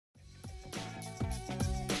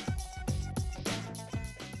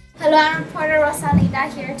Hello, I'm reporter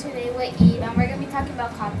Rosalita here today with Eve, and we're going to be talking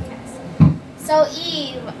about Comcast. So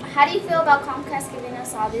Eve, how do you feel about Comcast giving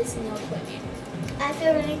us all this new equipment? I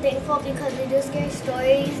feel really thankful because we do scary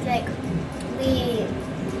stories, like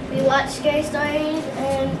we watch scary stories,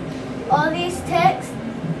 and all these texts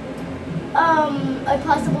are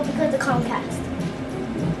possible because of Comcast.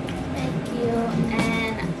 Thank you,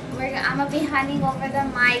 and I'm going to be handing over the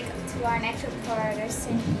mic to our next reporter,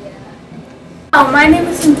 Cynthia. My name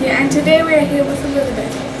is Cynthia, and today we are here with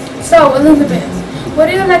Elizabeth. So, Elizabeth, what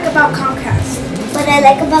do you like about Comcast? What I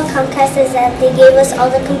like about Comcast is that they gave us all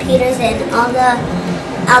the computers and all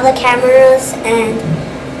the cameras, and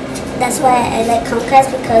that's why I like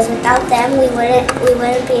Comcast, because without them we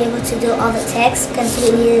wouldn't be able to do all the text, because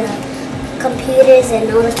we need computers and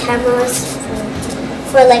all the cameras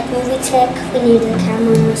for like movie tech. We need the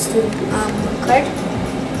cameras to record.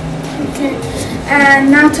 Okay, and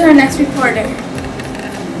now to our next reporter.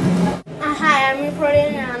 Hi, I'm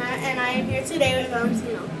reporter Nana, and I am here today with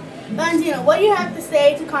Valentino. Valentino, what do you have to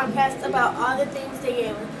say to Comcast about all the things they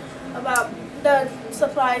gave us? About the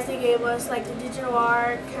supplies they gave us, like the digital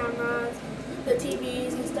art, cameras, the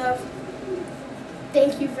TVs and stuff?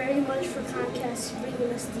 Thank you very much for Comcast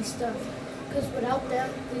bringing us these stuff. Because without them,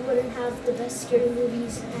 we wouldn't have the best scary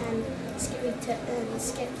movies and scary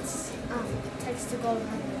skits, text to go around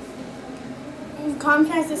with.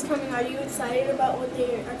 Comcast is coming. Are you excited about what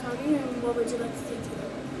they are coming, and what would you like to say to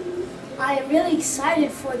them? I am really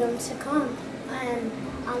excited for them to come, and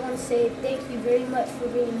I want to say thank you very much for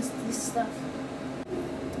bringing us this stuff.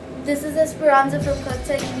 This is Esperanza from Club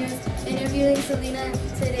Tech News interviewing Selena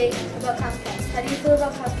today about Comcast. How do you feel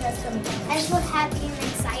about Comcast coming? I feel happy and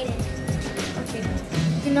excited. Okay.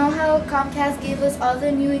 You know how Comcast gave us all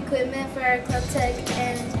the new equipment for our Club Tech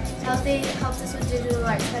and how they helped us with digital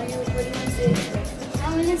arts? What do you want to say today?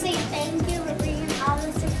 I'm going to say thank you for bringing all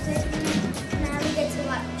this equipment. Now we get to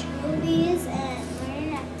watch movies and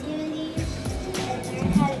learn activities and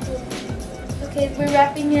learn how to do it. Okay, we're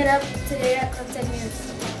wrapping it up today at Club Tech News.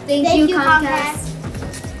 Thank Thank you, Comcast.